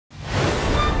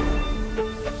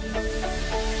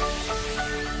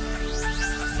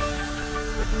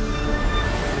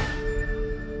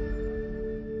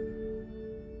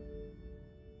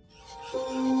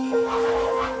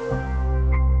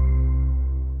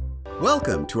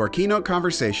Welcome to our keynote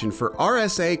conversation for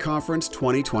RSA Conference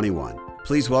 2021.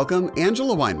 Please welcome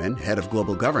Angela Weinman, Head of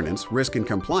Global Governance, Risk and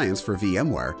Compliance for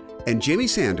VMware, and Jimmy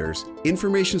Sanders,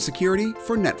 Information Security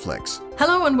for Netflix.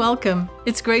 Hello and welcome.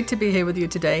 It's great to be here with you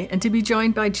today and to be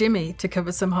joined by Jimmy to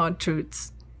cover some hard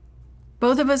truths.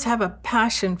 Both of us have a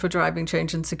passion for driving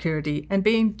change in security and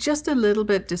being just a little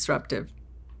bit disruptive.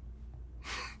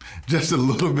 Just a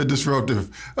little bit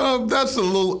disruptive. That's a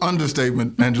little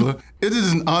understatement, Angela. It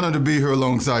is an honor to be here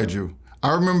alongside you.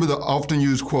 I remember the often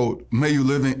used quote, "May you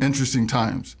live in interesting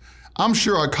times." I'm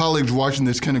sure our colleagues watching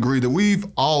this can agree that we've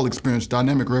all experienced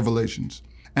dynamic revelations.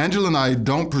 Angela and I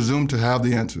don't presume to have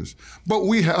the answers, but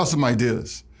we have some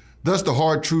ideas. Thus, the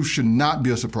hard truth should not be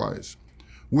a surprise.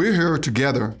 We're here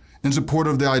together in support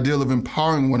of the ideal of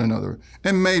empowering one another,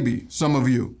 and maybe some of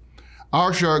you.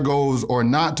 Our shared goals are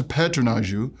not to patronize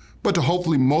you, but to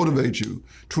hopefully motivate you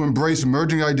to embrace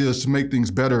emerging ideas to make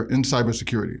things better in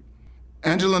cybersecurity.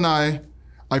 Angela and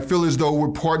I feel as though we're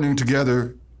partnering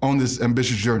together on this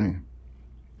ambitious journey.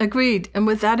 Agreed. And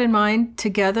with that in mind,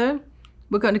 together,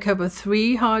 we're going to cover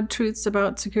 3 hard truths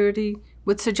about security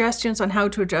with suggestions on how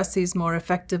to address these more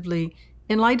effectively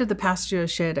in light of the past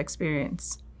year's shared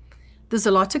experience. There's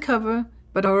a lot to cover,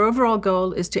 but our overall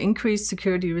goal is to increase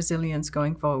security resilience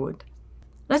going forward.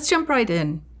 Let's jump right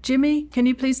in. Jimmy, can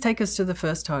you please take us to the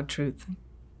first hard truth?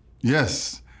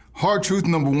 Yes. Hard truth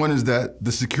number 1 is that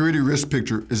the security risk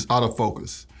picture is out of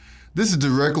focus. This is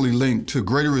directly linked to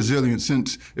greater resilience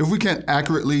since if we can't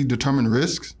accurately determine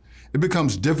risks, it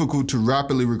becomes difficult to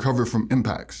rapidly recover from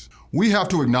impacts. We have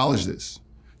to acknowledge this,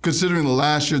 considering the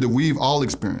last year that we've all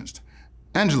experienced.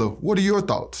 Angela, what are your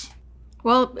thoughts?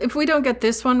 Well, if we don't get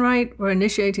this one right, we're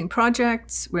initiating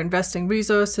projects, we're investing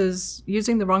resources,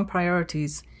 using the wrong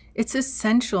priorities. It's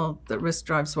essential that risk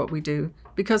drives what we do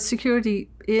because security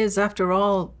is, after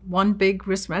all, one big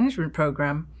risk management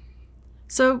program.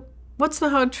 So what's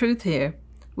the hard truth here?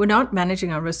 We're not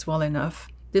managing our risks well enough.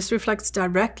 This reflects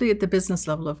directly at the business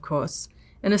level, of course.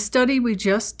 In a study we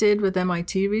just did with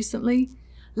MIT recently,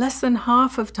 less than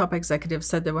half of top executives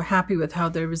said they were happy with how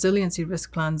their resiliency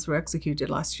risk plans were executed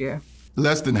last year.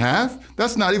 Less than half?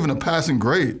 That's not even a passing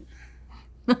grade.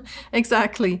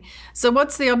 Exactly. So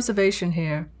what's the observation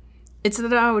here? It's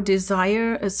that our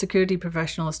desire as security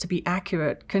professionals to be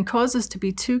accurate can cause us to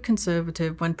be too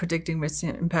conservative when predicting risk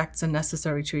impacts and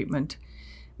necessary treatment.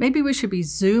 Maybe we should be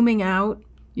zooming out,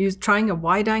 trying a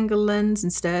wide-angle lens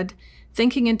instead,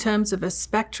 thinking in terms of a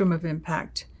spectrum of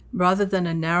impact rather than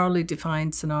a narrowly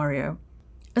defined scenario.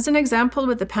 As an example,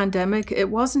 with the pandemic, it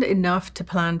wasn't enough to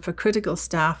plan for critical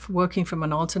staff working from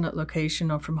an alternate location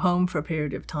or from home for a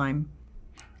period of time.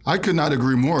 I could not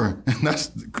agree more, and that's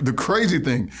the crazy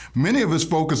thing. Many of us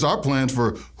focus our plans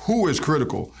for who is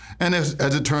critical, and as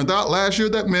it turned out last year,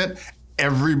 that meant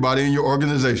everybody in your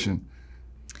organization.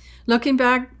 Looking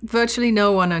back, virtually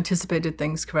no one anticipated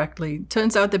things correctly.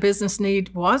 Turns out the business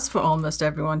need was for almost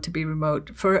everyone to be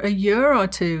remote for a year or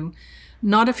two,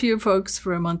 not a few folks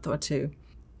for a month or two.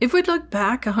 If we'd looked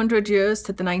back 100 years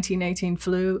to the 1918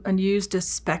 flu and used a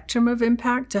spectrum of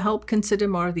impact to help consider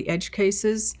more of the edge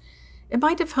cases, it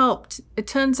might have helped. It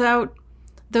turns out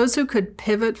those who could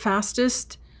pivot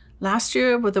fastest last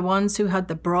year were the ones who had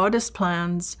the broadest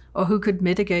plans or who could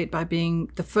mitigate by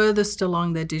being the furthest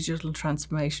along their digital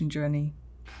transformation journey.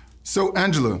 So,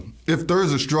 Angela, if there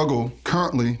is a struggle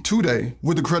currently, today,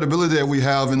 with the credibility that we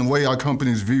have in the way our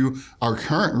companies view our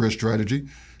current risk strategy,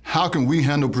 how can we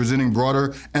handle presenting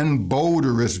broader and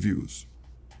bolder risk views?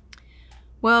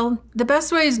 Well, the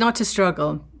best way is not to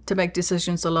struggle to make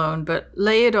decisions alone, but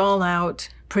lay it all out,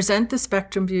 present the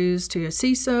spectrum views to your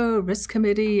CISO, risk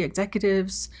committee,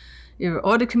 executives, your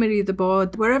audit committee of the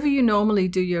board, wherever you normally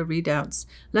do your readouts.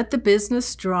 Let the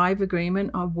business drive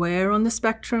agreement on where on the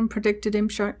spectrum predicted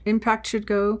impact should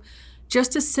go,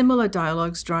 just as similar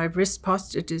dialogues drive risk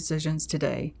posture decisions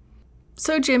today.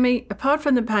 So Jimmy, apart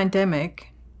from the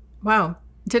pandemic, wow,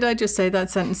 did I just say that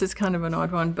sentence? It's kind of an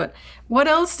odd one, but what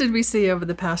else did we see over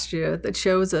the past year that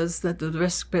shows us that the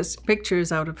risk picture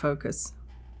is out of focus?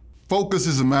 Focus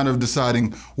is a matter of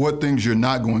deciding what things you're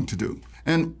not going to do.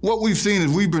 And what we've seen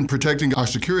is we've been protecting our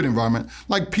security environment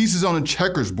like pieces on a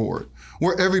checkers board,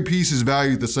 where every piece is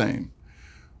valued the same.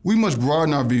 We must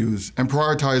broaden our views and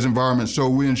prioritize environments so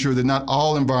we ensure that not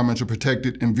all environments are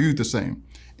protected and viewed the same.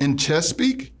 In chess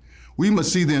speak, we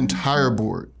must see the entire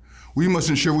board. We must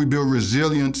ensure we build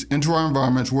resilience into our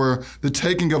environments where the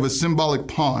taking of a symbolic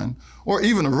pawn, or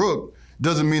even a rook,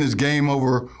 doesn't mean it's game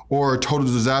over or a total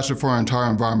disaster for our entire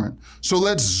environment. So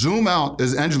let's zoom out,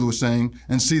 as Angela was saying,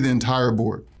 and see the entire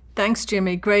board. Thanks,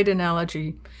 Jimmy. Great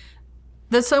analogy.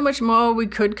 There's so much more we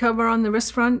could cover on the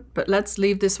risk front, but let's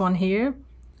leave this one here.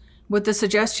 with the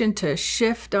suggestion to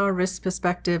shift our risk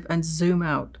perspective and zoom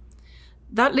out.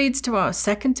 That leads to our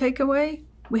second takeaway.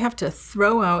 We have to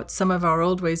throw out some of our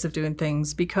old ways of doing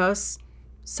things because,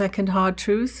 second hard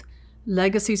truth,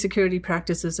 legacy security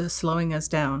practices are slowing us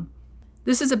down.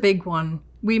 This is a big one.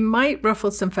 We might ruffle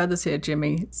some feathers here,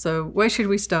 Jimmy, so where should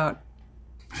we start?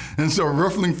 And so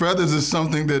ruffling feathers is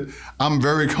something that I'm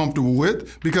very comfortable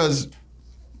with because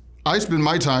I spend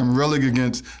my time railing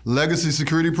against legacy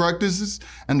security practices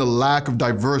and the lack of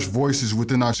diverse voices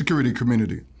within our security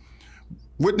community.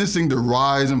 Witnessing the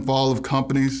rise and fall of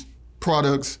companies,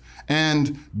 products,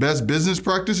 and best business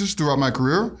practices throughout my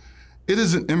career, it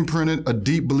has imprinted a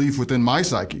deep belief within my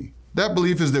psyche. That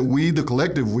belief is that we, the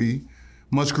collective we,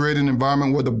 must create an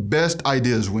environment where the best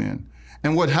ideas win.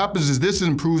 And what happens is this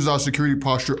improves our security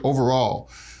posture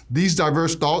overall. These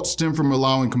diverse thoughts stem from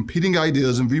allowing competing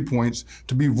ideas and viewpoints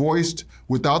to be voiced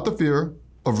without the fear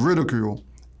of ridicule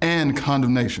and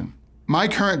condemnation. My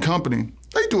current company,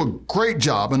 they do a great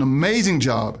job, an amazing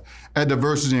job at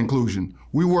diversity and inclusion.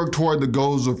 We work toward the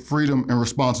goals of freedom and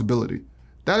responsibility.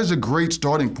 That is a great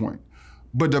starting point.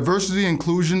 But diversity and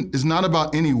inclusion is not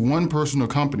about any one person or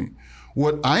company.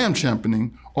 What I am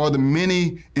championing are the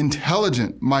many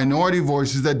intelligent minority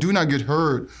voices that do not get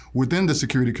heard within the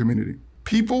security community.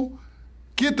 People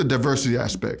get the diversity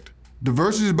aspect.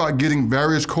 Diversity is about getting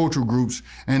various cultural groups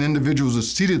and individuals a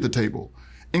seat at the table.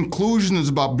 Inclusion is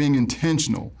about being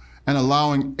intentional and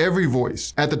allowing every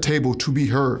voice at the table to be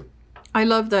heard. I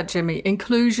love that, Jimmy.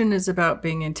 Inclusion is about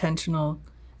being intentional.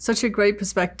 Such a great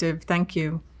perspective. Thank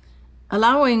you.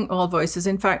 Allowing all voices,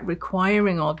 in fact,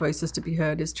 requiring all voices to be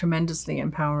heard is tremendously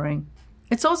empowering.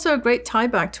 It's also a great tie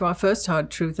back to our first hard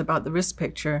truth about the risk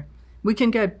picture. We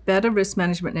can get better risk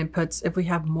management inputs if we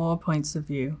have more points of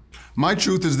view. My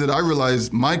truth is that I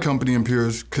realized my company and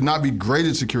peers could not be great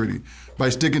at security by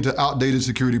sticking to outdated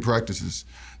security practices.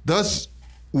 Thus,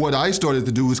 what I started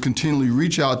to do was continually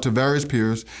reach out to various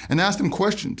peers and ask them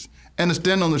questions and to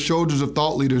stand on the shoulders of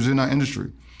thought leaders in our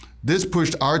industry. This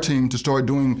pushed our team to start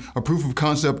doing a proof of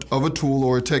concept of a tool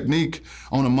or a technique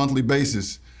on a monthly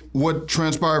basis. What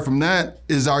transpired from that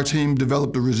is our team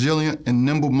developed a resilient and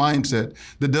nimble mindset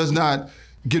that does not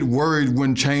get worried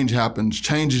when change happens.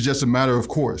 Change is just a matter of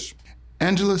course.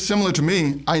 Angela, similar to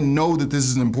me, I know that this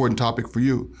is an important topic for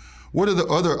you. What are the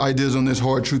other ideas on this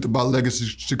hard truth about legacy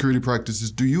security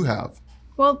practices do you have?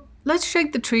 Well, let's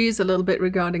shake the trees a little bit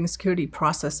regarding security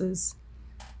processes.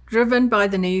 Driven by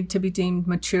the need to be deemed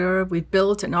mature, we've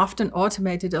built and often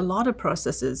automated a lot of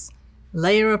processes,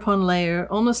 layer upon layer,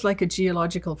 almost like a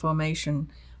geological formation,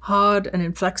 hard and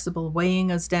inflexible, weighing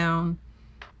us down.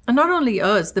 And not only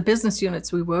us, the business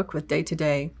units we work with day to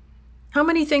day. How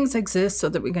many things exist so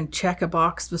that we can check a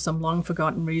box for some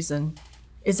long-forgotten reason?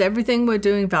 Is everything we're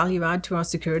doing value add to our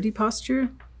security posture?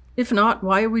 If not,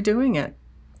 why are we doing it?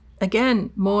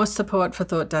 Again, more support for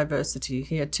thought diversity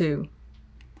here too.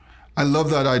 I love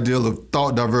that ideal of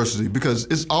thought diversity because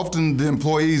it's often the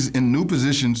employees in new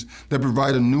positions that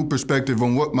provide a new perspective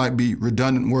on what might be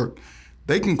redundant work.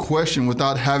 They can question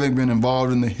without having been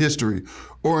involved in the history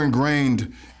or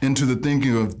ingrained into the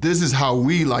thinking of this is how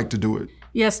we like to do it.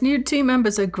 Yes, new team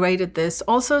members are great at this.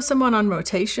 Also someone on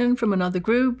rotation from another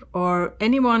group or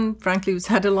anyone, frankly, who's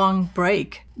had a long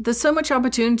break. There's so much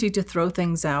opportunity to throw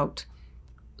things out.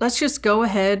 Let's just go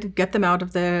ahead, get them out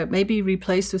of there, maybe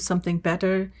replace with something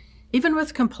better. Even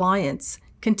with compliance,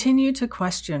 continue to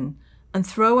question and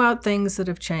throw out things that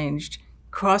have changed.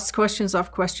 Cross questions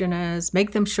off questionnaires,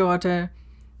 make them shorter.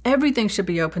 Everything should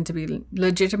be open to be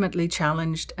legitimately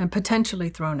challenged and potentially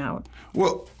thrown out.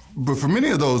 Well, but for many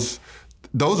of those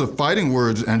are fighting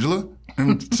words, Angela.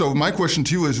 And so my question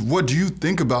to you is, what do you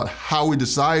think about how we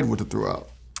decide what to throw out?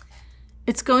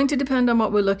 It's going to depend on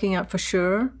what we're looking at for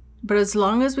sure. But as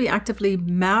long as we actively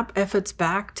map efforts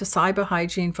back to cyber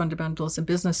hygiene fundamentals and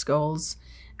business goals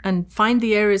and find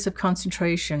the areas of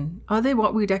concentration, are they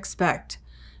what we'd expect?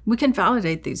 We can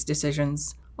validate these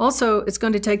decisions. Also, it's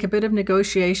going to take a bit of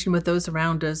negotiation with those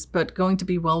around us, but going to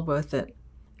be well worth it.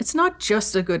 It's not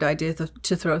just a good idea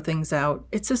to throw things out.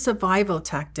 It's a survival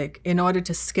tactic in order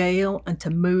to scale and to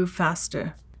move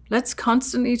faster. Let's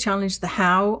constantly challenge the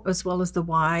how as well as the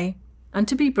why. And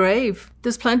to be brave.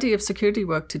 There's plenty of security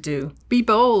work to do. Be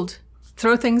bold.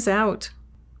 Throw things out.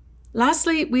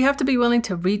 Lastly, we have to be willing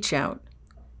to reach out.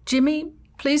 Jimmy,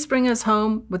 please bring us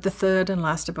home with the third and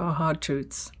last of our hard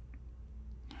truths.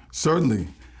 Certainly.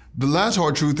 The last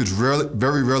hard truth is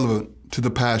very relevant to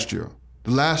the past year.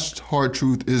 The last hard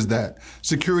truth is that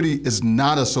security is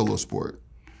not a solo sport.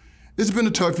 It's been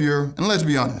a tough year, and let's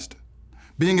be honest.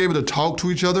 Being able to talk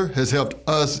to each other has helped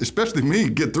us, especially me,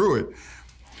 get through it.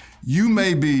 You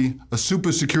may be a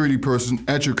super security person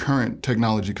at your current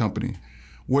technology company.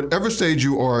 Whatever stage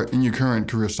you are in your current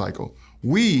career cycle,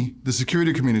 we, the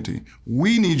security community,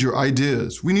 we need your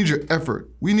ideas, we need your effort,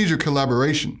 we need your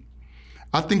collaboration.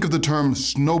 I think of the term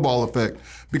snowball effect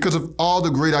because of all the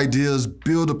great ideas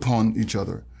build upon each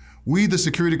other. We, the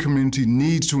security community,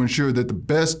 needs to ensure that the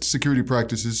best security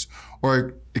practices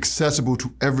are accessible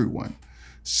to everyone.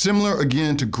 Similar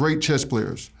again to great chess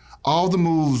players. All the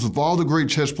moves of all the great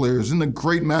chess players in the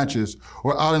great matches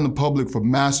are out in the public for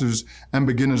masters and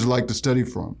beginners alike to study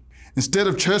from. Instead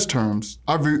of chess terms,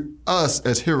 I view us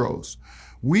as heroes.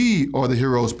 We are the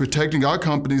heroes protecting our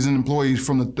companies and employees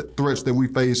from the threats that we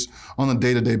face on a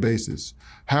day-to-day basis.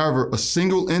 However, a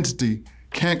single entity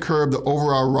can't curb the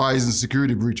overall rise in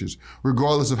security breaches,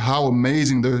 regardless of how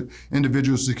amazing the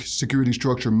individual security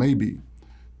structure may be.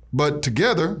 But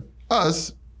together,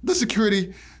 us, the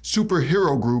security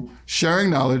superhero group,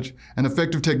 sharing knowledge and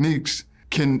effective techniques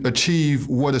can achieve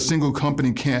what a single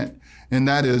company can't, and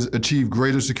that is achieve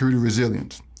greater security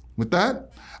resilience. With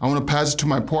that, I want to pass it to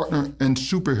my partner and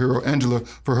superhero, Angela,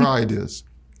 for her ideas.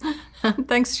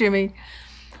 Thanks, Jimmy.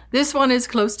 This one is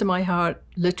close to my heart,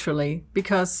 literally,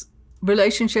 because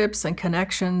relationships and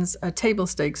connections are table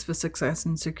stakes for success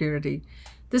in security.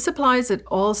 This applies at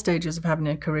all stages of having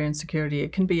a career in security.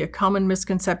 It can be a common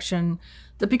misconception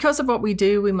that because of what we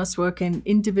do, we must work in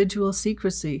individual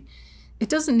secrecy. It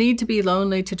doesn't need to be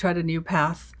lonely to tread a new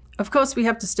path. Of course, we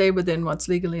have to stay within what's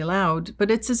legally allowed, but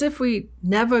it's as if we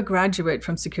never graduate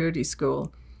from security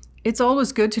school. It's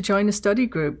always good to join a study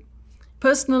group.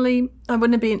 Personally, I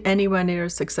wouldn't have been anywhere near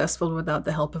as successful without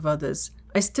the help of others.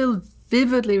 I still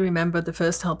vividly remember the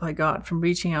first help I got from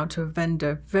reaching out to a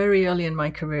vendor very early in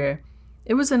my career.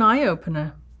 It was an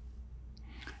eye-opener.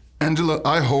 Angela,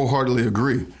 I wholeheartedly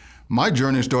agree. My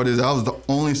journey started as I was the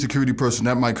only security person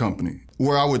at my company,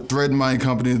 where I would threaten my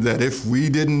company that if we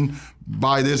didn't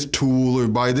buy this tool or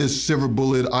buy this silver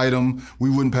bullet item, we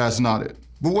wouldn't pass an audit.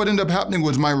 But what ended up happening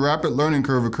was my rapid learning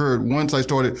curve occurred once I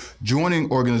started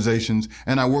joining organizations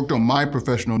and I worked on my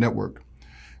professional network.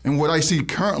 And what I see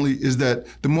currently is that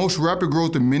the most rapid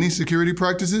growth in many security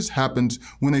practices happens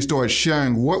when they start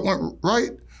sharing what went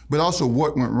right, but also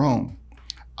what went wrong.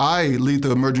 I lead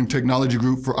the Emerging Technology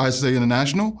Group for RSAC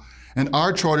International, and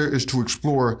our charter is to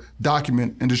explore,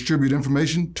 document, and distribute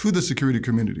information to the security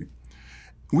community.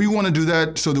 We want to do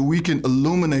that so that we can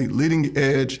illuminate leading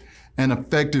edge and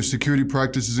effective security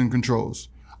practices and controls.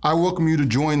 I welcome you to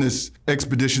join this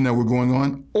expedition that we're going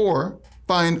on, or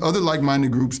find other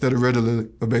like-minded groups that are readily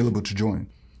available to join.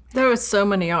 There are so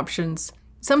many options,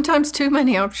 sometimes too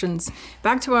many options.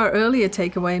 Back to our earlier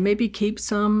takeaway, maybe keep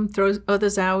some, throw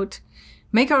others out,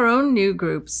 make our own new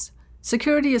groups.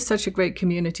 Security is such a great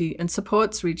community and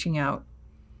supports reaching out.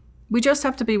 We just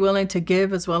have to be willing to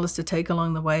give as well as to take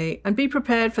along the way and be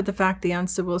prepared for the fact the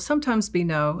answer will sometimes be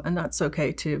no, and that's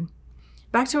okay too.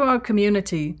 Back to our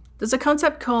community, there's a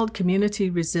concept called community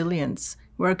resilience,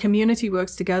 where a community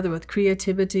works together with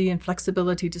creativity and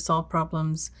flexibility to solve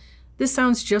problems. This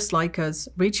sounds just like us,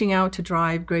 reaching out to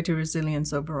drive greater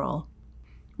resilience overall.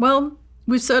 Well,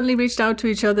 we've certainly reached out to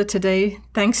each other today.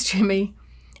 Thanks, Jimmy.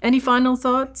 Any final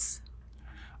thoughts?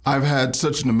 I've had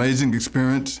such an amazing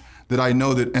experience that I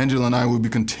know that Angela and I will be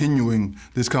continuing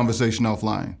this conversation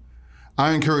offline.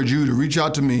 I encourage you to reach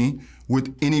out to me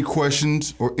with any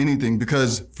questions or anything,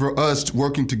 because for us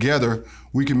working together,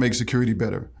 we can make security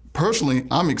better. Personally,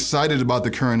 I'm excited about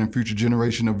the current and future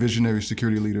generation of visionary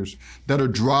security leaders that are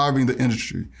driving the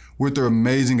industry with their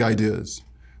amazing ideas.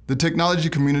 The technology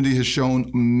community has shown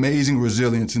amazing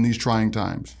resilience in these trying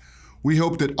times. We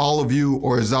hope that all of you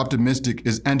are as optimistic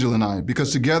as Angela and I,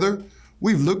 because together,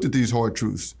 we've looked at these hard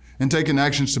truths and taken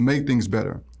actions to make things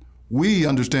better. We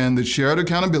understand that shared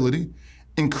accountability,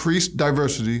 increased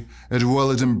diversity, as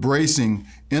well as embracing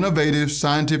innovative,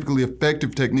 scientifically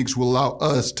effective techniques will allow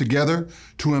us together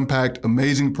to impact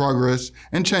amazing progress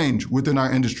and change within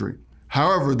our industry.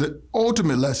 However, the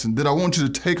ultimate lesson that I want you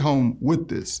to take home with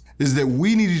this is that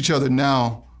we need each other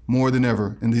now more than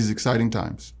ever in these exciting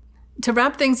times. To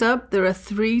wrap things up, there are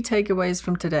 3 takeaways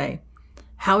from today.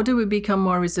 How do we become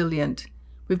more resilient?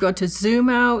 We've got to zoom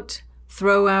out,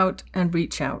 throw out, and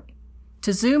reach out.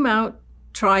 To zoom out,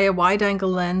 try a wide-angle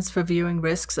lens for viewing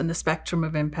risks and the spectrum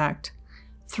of impact.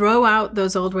 Throw out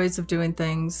those old ways of doing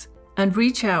things and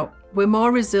reach out. We're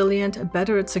more resilient and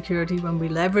better at security when we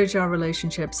leverage our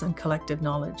relationships and collective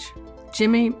knowledge.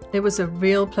 Jimmy, it was a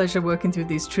real pleasure working through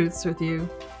these truths with you.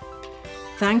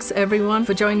 Thanks everyone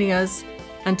for joining us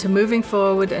and to moving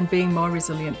forward and being more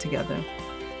resilient together.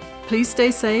 Please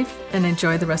stay safe and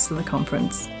enjoy the rest of the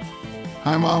conference.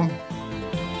 Hi, Mom.